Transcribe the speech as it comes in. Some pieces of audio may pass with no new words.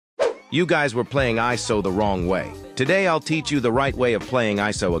You guys were playing ISO the wrong way. Today I'll teach you the right way of playing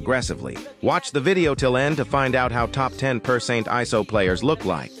ISO aggressively. Watch the video till end to find out how top 10% ISO players look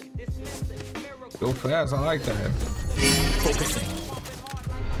like. Go fast, I like that. Focusing.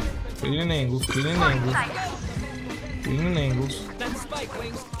 Cleaning angles, cleaning angles. Cleaning angles.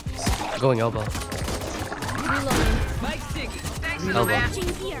 Going elbow. Elbow.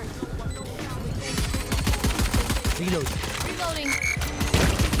 Reloading.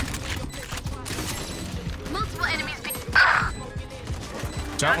 Multiple enemies.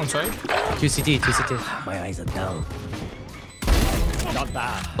 Shot one side. 2 CT, 2 CT. My eyes are down. Not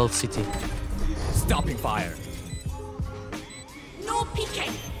bad. Both CT. Stopping fire. No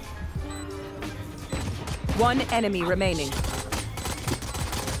peeking. One enemy remaining.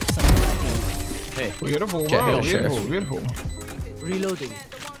 Hey. Beautiful, Jett, wow, sure. beautiful, beautiful. Reloading.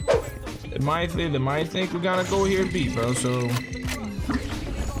 They might think we gotta go here B, bro, so...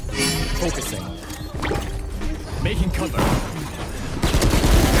 Focusing. Making cover.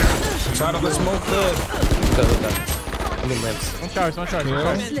 Out of the smoke hood. Go. I'm in lamps. One charge.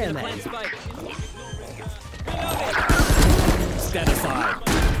 Yeah. Stand aside.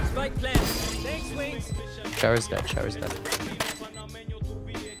 Shower's dead.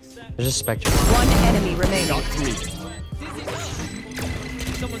 There's a spectrum. One enemy remaining. Got 3.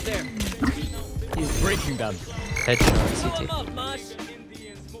 Someone's there. He's breaking them. Headshot CT.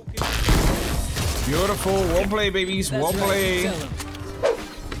 Beautiful, well play, babies, well play.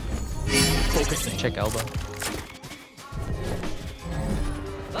 Focusing. Check elbow.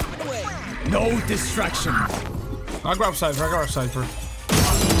 No distractions. I'll grab Cypher,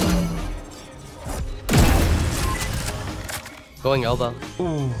 Going elbow.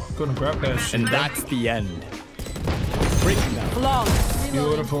 Ooh, couldn't grab that shit. And that's the end. Breaking them. Flawless.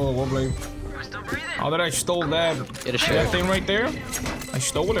 Beautiful, well played. How did I stole that? Get a That shot. thing right there? I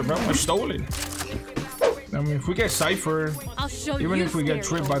stole it, bro. I stole it. I mean, if we get Cypher, I'll show even you if we get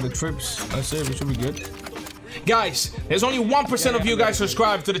tripped by the trips, that's it. We should be good. Guys, there's only 1% of you guys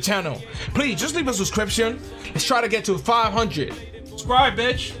subscribed to the channel. Please, just leave a subscription. Let's try to get to 500. Subscribe,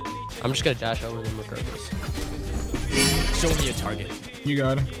 bitch. I'm just gonna dash over them regardless. Show me a target. You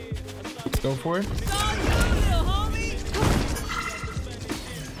got it. Go for it.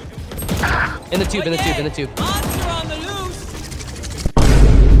 In the tube.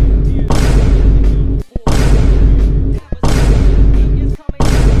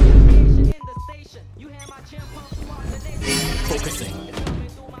 Focusing.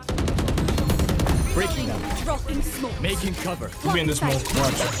 Breaking them. Dropping smoke. Making cover. You be in the smoke.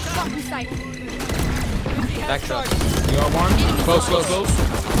 Watch. Dropping sight. Backshot. You got one? Close.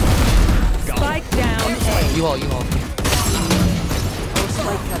 Spike down A. U-haul.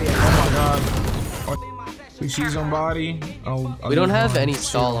 Oh my god. We see somebody. I'll We don't use have mine. any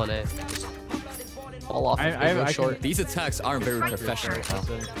stall on it. Fall off. I short. These attacks aren't very professional.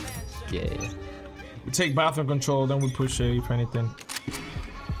 Yeah. We take bathroom control, then we push A if anything.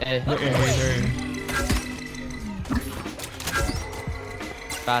 Hey. Hey.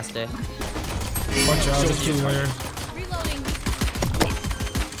 Fast, eh? Watch out, there's two there. Reloading.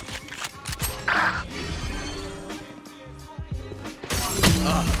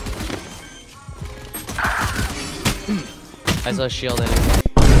 I saw a shield in.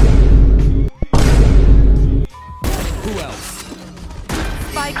 Who else?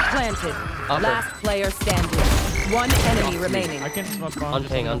 Spike planted. Upper. Last player standing. One enemy remaining. I can smoke bomb.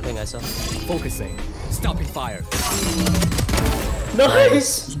 Unping, I saw. Focusing. Stopping fire.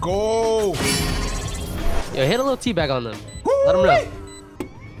 Nice! Let's go! Yo, hit a little teabag on them. Let them know.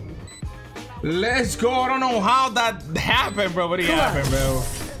 Let's go! I don't know how that happened, bro, but it happened, bro.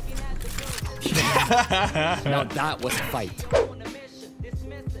 Now that was a fight.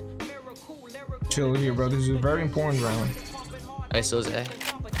 Chill here, bro. This is a very important round. ISO's A.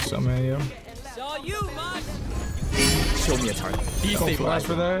 So, man, yeah. Show me a target. Be Don't flash stabilized.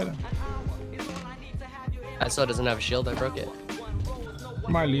 for that. ISO doesn't have a shield, I broke it.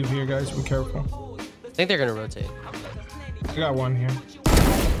 Might leave here, guys. Be careful. I think they're gonna rotate. I got one here.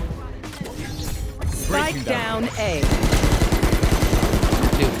 Spike down A.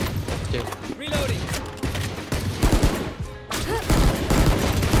 Two. Reloading.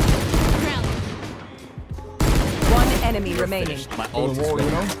 One enemy remaining. My Oh, ult the is wall, you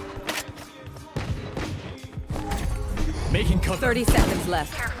ready. know? Making cover. 30 seconds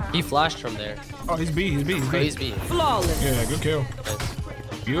left. He flashed from there. Oh, he's B. Oh, he's B. Flawless. Yeah, good kill.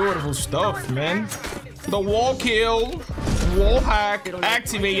 Nice. Beautiful stuff, man. The wall kill. Wall hack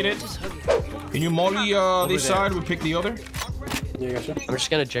activated. Can you molly this side? We pick the other. Yeah, gotcha. I'm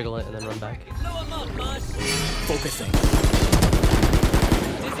just gonna jiggle it and then run back. Focusing.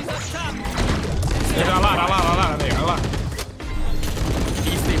 There's a lot there, a lot.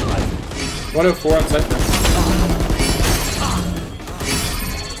 104 outside.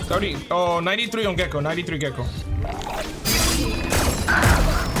 30. Oh, 93 on Gecko. 93 Gecko. Spike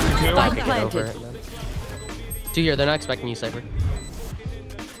Get over planted. it, man. 2 here. They're not expecting you, Cypher.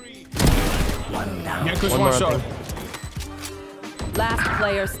 Gecko's One one more shot. up Last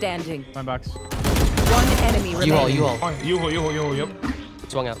player standing. My box. One enemy remaining. You all. You yep.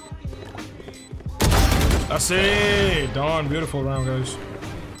 Swung out. That's it. Done. Beautiful round, guys.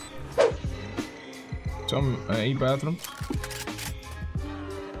 Some eat bathroom.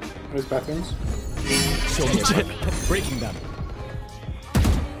 Where's bathrooms? Show me a tip. Breaking them.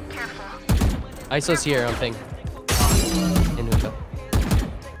 ISO's here on ping. In window.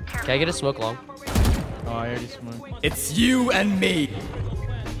 Can I get a smoke long? Oh, I already smoked. It's you and me.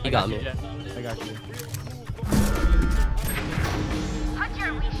 He got me. I got you.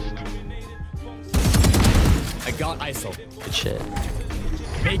 I got ISO. Good shit.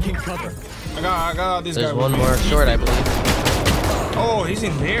 Making cover. I got this There's guy. one with me. more short, I believe. Oh, he's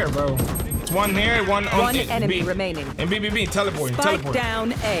in there, bro. It's one here, one on One enemy B. remaining. And B, teleporting, Spike teleporting.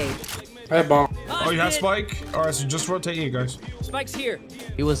 down A. I have bomb. Oh, you have Spike? Alright, so just rotate here, guys. Spike's here.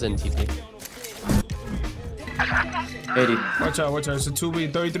 He was in TP. 80. Watch out. It's a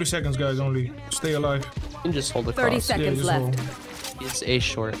 2v, 33 seconds, guys, only. Stay alive. You can just hold the 30 cross. seconds just left. hold. It's A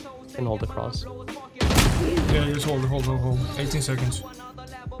short. Can hold the cross. Yeah, just hold. 18 seconds.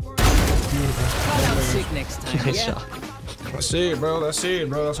 Sick next time. Nice shot. That's it, bro.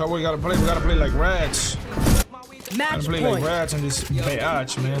 That's how we gotta play. We gotta play like rats. Gotta Match play like point. rats in this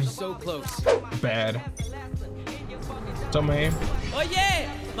bitch, man. So close. Bad. So, man. Oh yeah!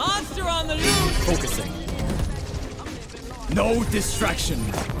 Monster on the loose! Focusing. No distraction.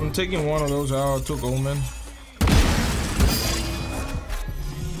 I'm taking one of those out. Took Omen.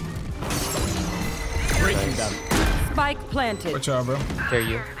 Breaking them. Spike planted. Watch out, bro. Care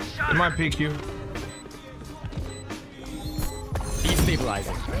you. It might pick you.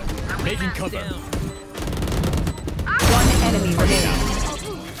 Destabilizing. Making cover. One enemy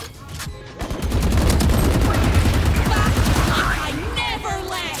remaining.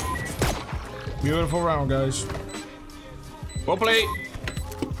 Beautiful round, guys. Well played.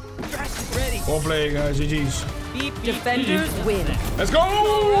 Well played, guys. GG's. Defenders win. Let's go!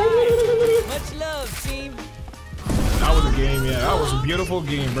 Much love, team. That was a game, yeah. That was a beautiful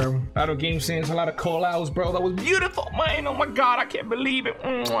game, bro. A lot of game scenes, a lot of call outs, bro. That was beautiful, man. Oh my god, I can't believe it.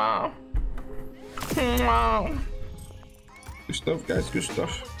 Wow. Wow. Good stuff, guys. Good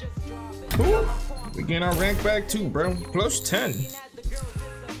stuff. Ooh. We getting our rank back too, bro. Plus 10.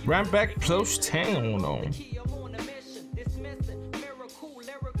 Rank back plus 10 on them.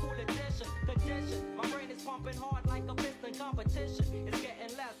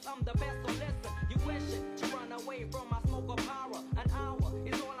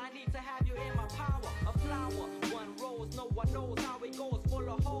 One rose, no one knows how it goes, full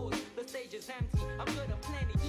of holes. The stage is empty. I'm good